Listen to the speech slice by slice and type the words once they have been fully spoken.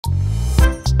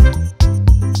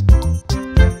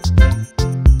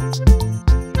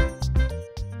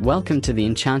Welcome to the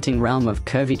enchanting realm of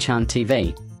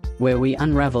CurvyCharmTV, where we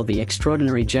unravel the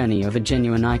extraordinary journey of a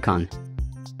genuine icon.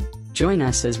 Join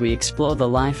us as we explore the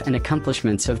life and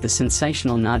accomplishments of the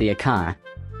sensational Nadia Khar,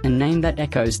 a name that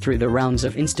echoes through the realms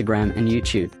of Instagram and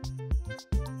YouTube.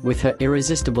 With her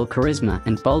irresistible charisma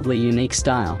and boldly unique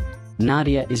style,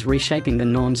 Nadia is reshaping the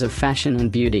norms of fashion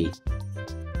and beauty.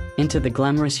 Enter the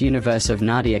glamorous universe of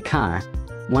Nadia Khar,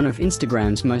 one of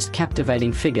Instagram's most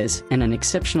captivating figures and an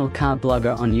exceptional car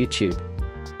blogger on YouTube.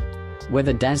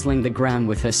 Whether dazzling the gram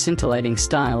with her scintillating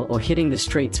style or hitting the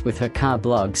streets with her car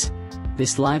blogs,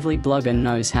 this lively blogger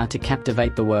knows how to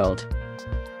captivate the world.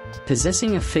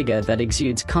 Possessing a figure that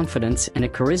exudes confidence and a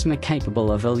charisma capable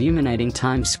of illuminating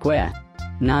Times Square,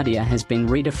 Nadia has been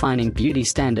redefining beauty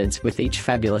standards with each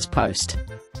fabulous post.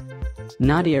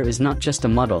 Nadia is not just a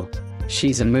model,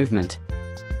 she's a movement.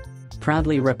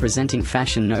 Proudly representing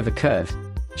fashion over curve,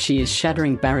 she is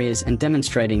shattering barriers and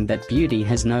demonstrating that beauty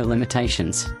has no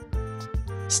limitations.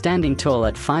 Standing tall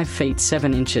at 5 feet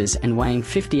 7 inches and weighing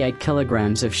 58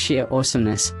 kilograms of sheer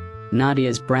awesomeness,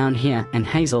 Nadia's brown hair and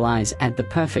hazel eyes add the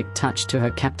perfect touch to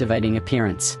her captivating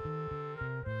appearance.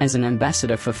 As an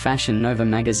ambassador for Fashion Nova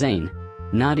magazine,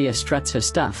 Nadia struts her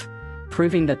stuff,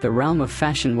 proving that the realm of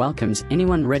fashion welcomes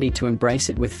anyone ready to embrace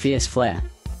it with fierce flair.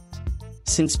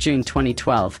 Since June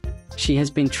 2012, she has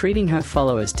been treating her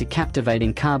followers to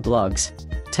captivating car blogs,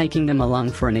 taking them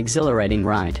along for an exhilarating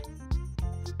ride.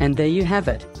 And there you have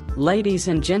it, ladies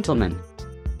and gentlemen.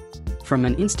 From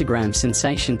an Instagram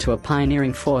sensation to a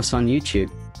pioneering force on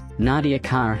YouTube, Nadia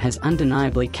Khar has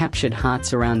undeniably captured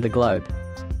hearts around the globe.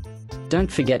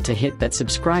 Don't forget to hit that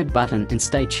subscribe button and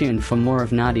stay tuned for more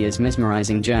of Nadia's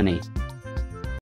mesmerizing journey.